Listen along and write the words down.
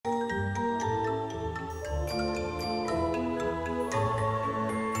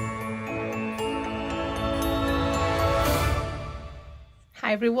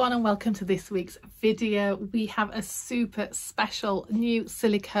Hi everyone and welcome to this week's video. We have a super special new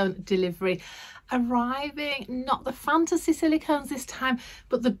silicone delivery arriving, not the fantasy silicones this time,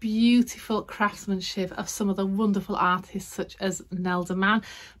 but the beautiful craftsmanship of some of the wonderful artists such as Lavender-Mae,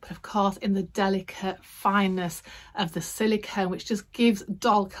 but of course in the delicate fineness of the silicone, which just gives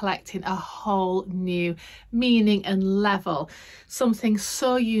doll collecting a whole new meaning and level. Something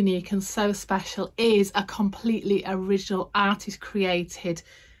so unique and so special is a completely original artist created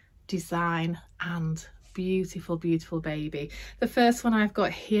design and beautiful baby. The first one I've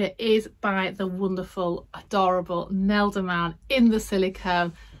got here is by the wonderful adorable Lavender-Mae in the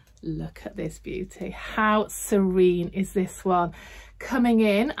silicone. Look at this beauty. How serene is this one? Coming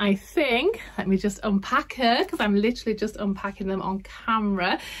in, I think, let me just unpack her because I'm literally just unpacking them on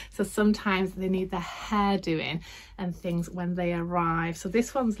camera, so sometimes they need their hair doing and things when they arrive. So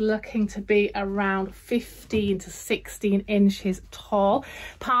this one's looking to be around 15 to 16 inches tall,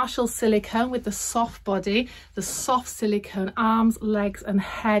 partial silicone with the soft body, the soft silicone arms, legs and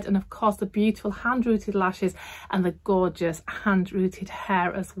head, and of course the beautiful hand-rooted lashes and the gorgeous hand-rooted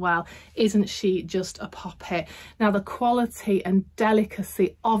hair as well. Isn't she just a poppet? Now the quality and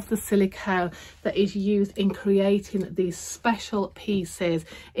delicacy of the silicone that is used in creating these special pieces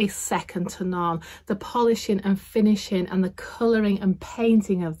is second to none. The polishing and finishing and the colouring and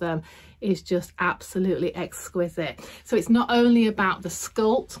painting of them is just absolutely exquisite. So it's not only about the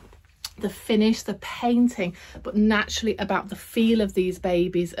sculpt, the finish, the painting, but naturally about the feel of these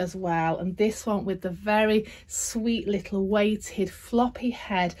babies as well. And this one with the very sweet little weighted floppy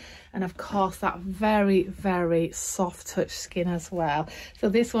head, and of course that very soft touch skin as well. So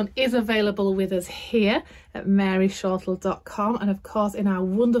this one is available with us here at maryshortle.com, and of course in our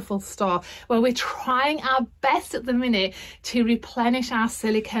wonderful store, where we're trying our best at the minute to replenish our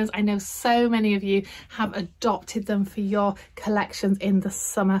silicones. I know so many of you have adopted them for your collections in the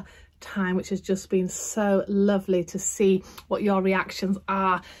summer time, which has just been so lovely to see what your reactions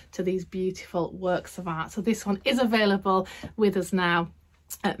are to these beautiful works of art. So this one is available with us now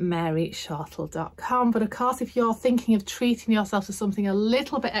at maryshortle.com. But of course, if you're thinking of treating yourself to something a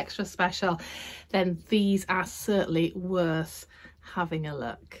little bit extra special, then these are certainly worth having a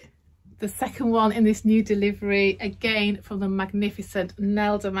look. The second one in this new delivery, again from the magnificent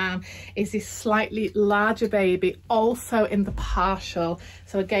Lavender-Mae, is this slightly larger baby, also in the partial.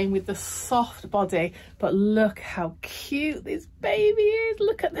 So again with the soft body, but look how cute this baby is.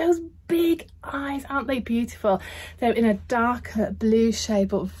 Look at those big eyes, aren't they beautiful? They're in a darker blue shade,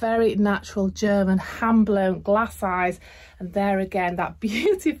 but very natural German hand-blown glass eyes. And there again, that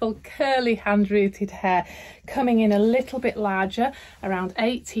beautiful curly hand-rooted hair coming in a little bit larger, around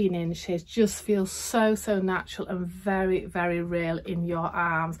 18 inches, just feels so natural and very real in your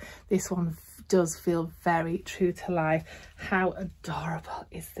arms. This one does feel very true to life. How adorable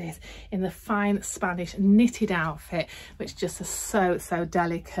is this in the fine Spanish knitted outfit, which just is so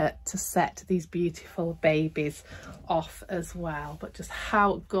delicate to set these beautiful babies off as well. But just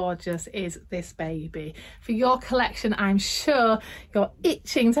how gorgeous is this baby? For your collection, I'm sure you're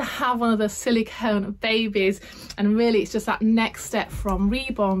itching to have one of the silicone babies, and really it's just that next step from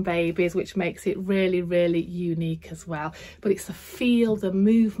reborn babies which makes it really unique as well. But it's the feel, the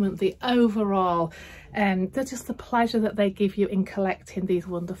movement, the overall, and just the pleasure that they give you in collecting these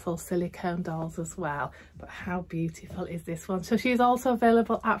wonderful silicone dolls as well. But how beautiful is this one? So she's also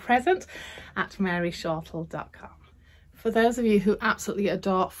available at present at maryshortle.com. For those of you who absolutely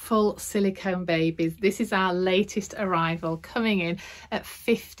adore full silicone babies, this is our latest arrival, coming in at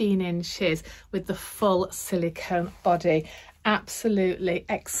 15 inches with the full silicone body. Absolutely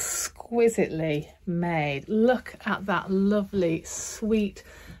exquisitely made. Look at that lovely sweet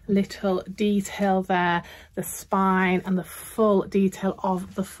little detail there, the spine and the full detail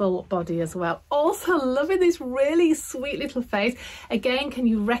of the full body as well. Also loving this really sweet little face. Again, can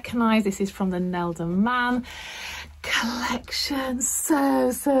you recognize this is from the Lavender-Mae collection?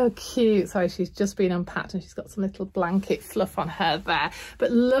 So cute. Sorry, she's just been unpacked and she's got some little blanket fluff on her there,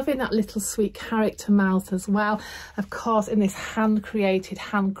 but loving that little sweet character mouth as well. Of course, in this hand created,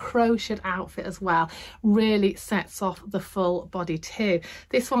 hand crocheted outfit as well, really sets off the full body too.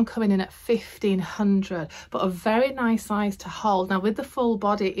 This one coming in at 1500, but a very nice size to hold. Now with the full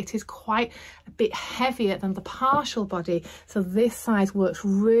body, it is quite a bit heavier than the partial body, so this size works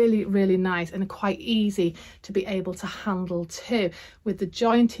really nice and quite easy to be able to handle too, with the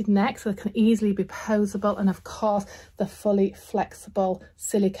jointed neck so it can easily be posable, and of course the fully flexible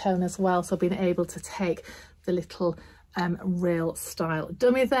silicone as well, so being able to take the little real style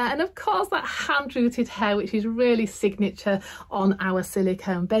dummy there, and of course that hand rooted hair, which is really signature on our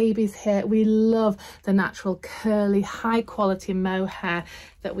silicone babies here. We love the natural curly high quality mohair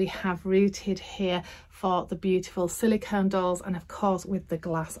that we have rooted here for the beautiful silicone dolls, and of course with the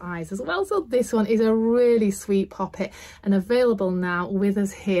glass eyes as well. So this one is a really sweet poppet and available now with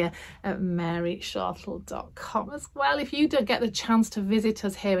us here at maryshortle.com as well. If you don't get the chance to visit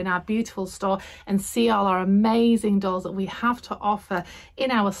us here in our beautiful store and see all our amazing dolls that we have to offer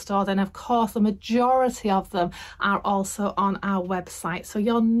in our store, then of course the majority of them are also on our website, so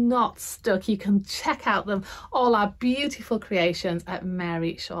you're not stuck. You can check out them, all our beautiful creations, at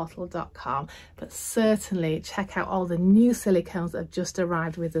maryshortle.com. But certainly check out all the new silicones that have just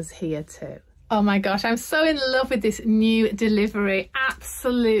arrived with us here too. Oh my gosh, I'm so in love with this new delivery.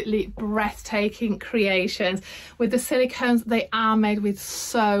 Absolutely breathtaking creations. With the silicones, they are made with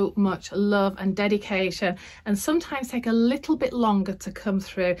so much love and dedication, and sometimes take a little bit longer to come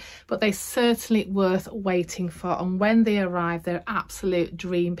through, but they're certainly worth waiting for. And when they arrive, they're absolute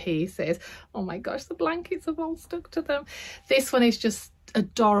dream pieces. Oh my gosh, the blankets have all stuck to them. This one is just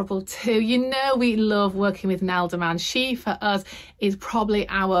adorable too. You know we love working with Lavender-Mae. She for us is probably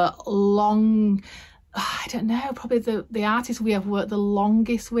our probably the artist we have worked the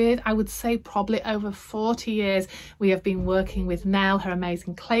longest with. I would say probably over 40 years we have been working with Niall, her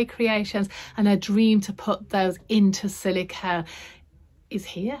amazing clay creations, and her dream to put those into silicone is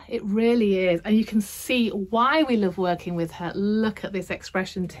here. It really is, and you can see why we love working with her. Look at this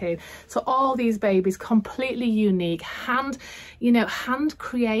expression too. So all these babies completely unique, hand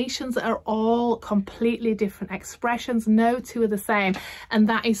creations that are all completely different expressions. No two are the same, and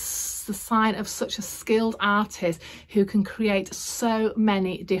that is the sign of such a skilled artist who can create so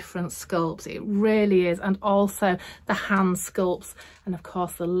many different sculpts. It really is. And also the hand sculpts, and of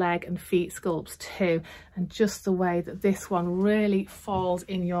course the leg and feet sculpts too, and just the way that this one really falls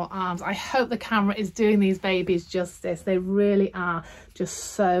in your arms. I hope the camera is doing these babies justice. They really are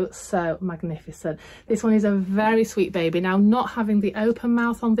just so magnificent. This one is a very sweet baby. Now, not having the open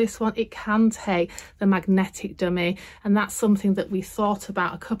mouth on this one, it can take the magnetic dummy, and that's something that we thought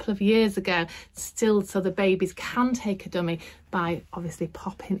about a couple of years ago still, so the babies can take a dummy by obviously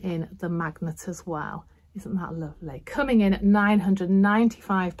popping in the magnet as well. Isn't that lovely? Coming in at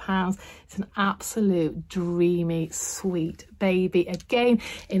 £995. It's an absolute dreamy, sweet baby. Again,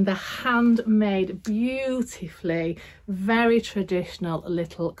 in the handmade, beautifully, very traditional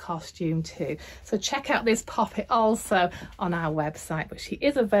little costume too. So check out this poppet also on our website, but she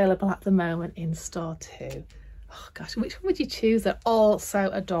is available at the moment in store too. Oh gosh, which one would you choose? They're all so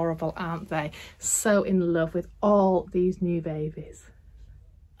adorable, aren't they? So in love with all these new babies.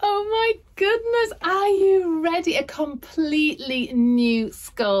 Oh my goodness, are you ready? A completely new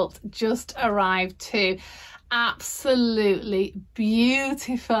sculpt just arrived too. Absolutely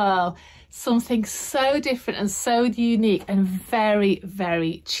beautiful. Something so different and so unique and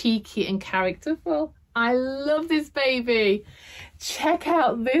very cheeky and characterful. I love this baby. Check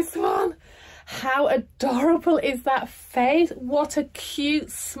out this one. How adorable is that face? What a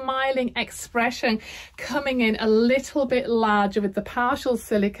cute smiling expression, coming in a little bit larger with the partial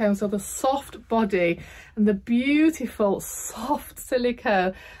silicone, so the soft body and the beautiful soft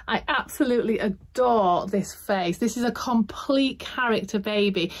silicone. I absolutely adore this face. This is a complete character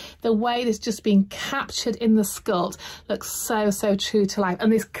baby. The way that's just been captured in the sculpt looks so true to life,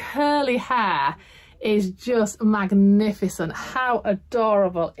 and this curly hair is just magnificent. How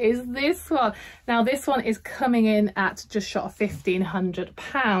adorable is this one? Now this one is coming in at just short of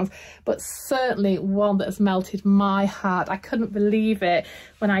 £1,500, but certainly one that has melted my heart. I couldn't believe it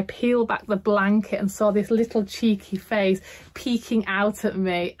when I peeled back the blanket and saw this little cheeky face peeking out at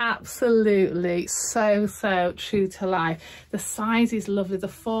me. Absolutely so true to life. The size is lovely. The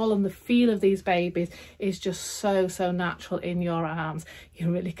fall and the feel of these babies is just so natural in your arms.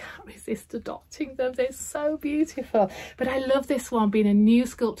 You really can't resist adopting them. They're so beautiful. But I love this one being a new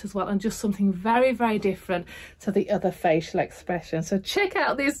sculpt as well, and just something very different to the other facial expression. So check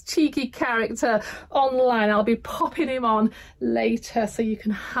out this cheeky character online. I'll be popping him on later so you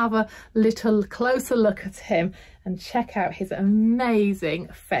can have a little closer look at him and check out his amazing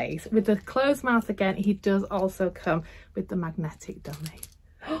face. With the closed mouth again, he does also come with the magnetic dummy.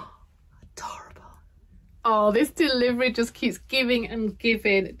 Adorable. Oh, this delivery just keeps giving and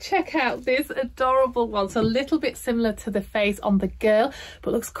giving. Check out this adorable one. So a little bit similar to the face on the girl,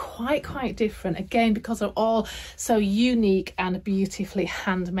 but looks quite different. Again, because they're all so unique and beautifully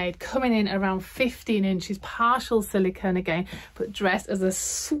handmade. Coming in around 15 inches, partial silicone again, but dressed as a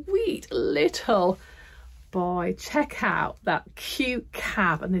sweet little boy. Check out that cute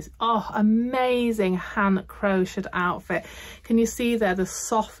cap and this amazing hand crocheted outfit. Can you see there the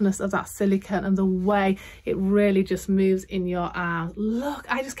softness of that silicone and the way it really just moves in your arms? Look,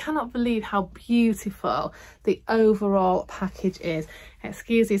 I just cannot believe how beautiful the overall package is.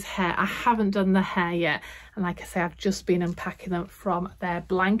 Excuse his hair, I haven't done the hair yet, and like I say, I've just been unpacking them from their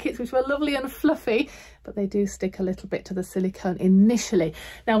blankets, which were lovely and fluffy, but they do stick a little bit to the silicone initially.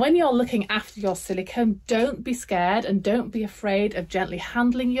 Now when you're looking after your silicone, don't be scared and don't be afraid of gently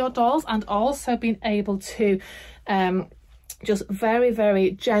handling your dolls, and also being able to just very,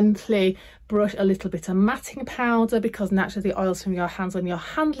 very gently brush a little bit of matting powder, because naturally the oils from your hands when you're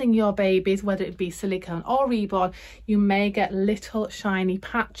handling your babies, whether it be silicone or reborn, you may get little shiny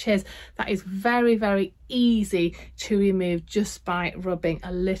patches. That is very, very easy to remove just by rubbing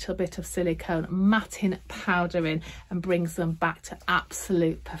a little bit of silicone matting powder in, and brings them back to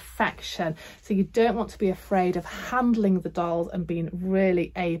absolute perfection. So you don't want to be afraid of handling the dolls and being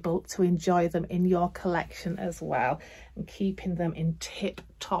really able to enjoy them in your collection as well, and keeping them in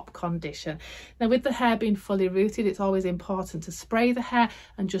tip-top condition. Now with the hair being fully rooted, it's always important to spray the hair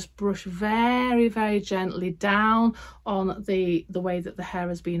and just brush very, very gently down on the way that the hair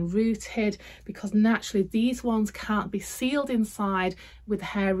has been rooted, because naturally these ones can't be sealed inside with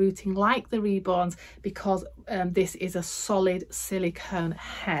hair rooting like the reborns, because this is a solid silicone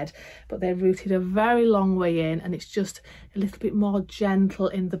head, but they're rooted a very long way in, and it's just a little bit more gentle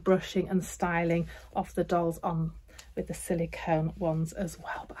in the brushing and styling of the dolls on with the silicone ones as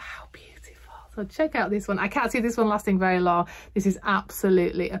well. But how beautiful. So check out this one. I can't see this one lasting very long. This is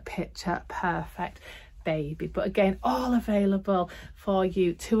absolutely a picture perfect baby, but again, all available for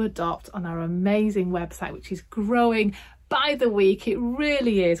you to adopt on our amazing website, which is growing by the week. It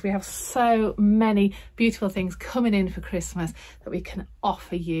really is. We have so many beautiful things coming in for Christmas that we can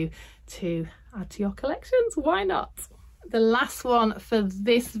offer you to add to your collections. Why not? The last one for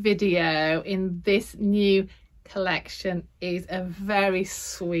this video in this new collection is a very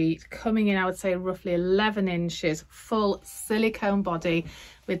sweet, coming in I would say roughly 11 inches, full silicone body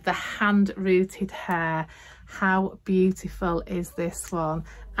with the hand rooted hair. How beautiful is this one?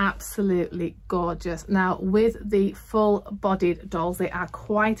 Absolutely gorgeous. Now with the full bodied dolls, they are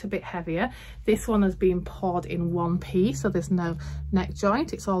quite a bit heavier. This one has been poured in one piece, so there's no neck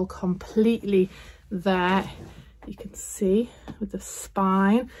joint. It's all completely there. You can see with the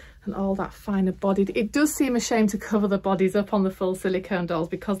spine and all that finer bodied. It does seem a shame to cover the bodies up on the full silicone dolls,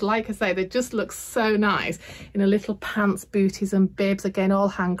 because like I say, they just look so nice in a little pants, booties and bibs, again all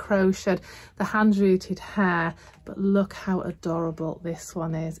hand crocheted, the hand rooted hair. But look how adorable this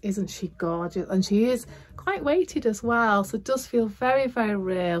one is. Isn't she gorgeous? And she is quite weighted as well, so it does feel very, very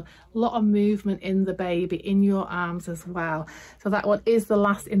real. A lot of movement in the baby, in your arms as well. So that one is the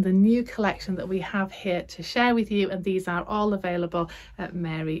last in the new collection that we have here to share with you, and these are all available at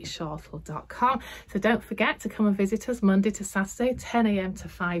maryshortle.com. So don't forget to come and visit us Monday to Saturday, 10 AM to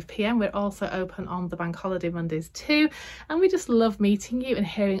 5 PM. We're also open on the bank holiday Mondays too, and we just love meeting you and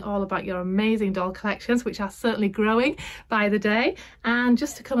hearing all about your amazing doll collections, which are certainly growing by the day, and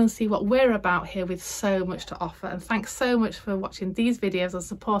just to come and see what we're about here with so much to offer. And thanks so much for watching these videos and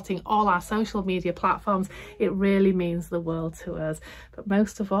supporting all our social media platforms. It really means the world to us. But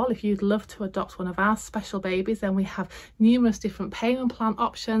most of all, if you'd love to adopt one of our special babies, then we have numerous different payment plan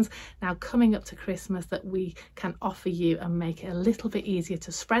options now coming up to Christmas that we can offer you and make it a little bit easier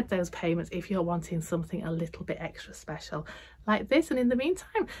to spread those payments if you're wanting something a little bit extra special like this. And in the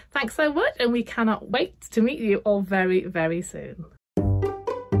meantime, thanks so much, and we cannot wait to meet you all very, very soon.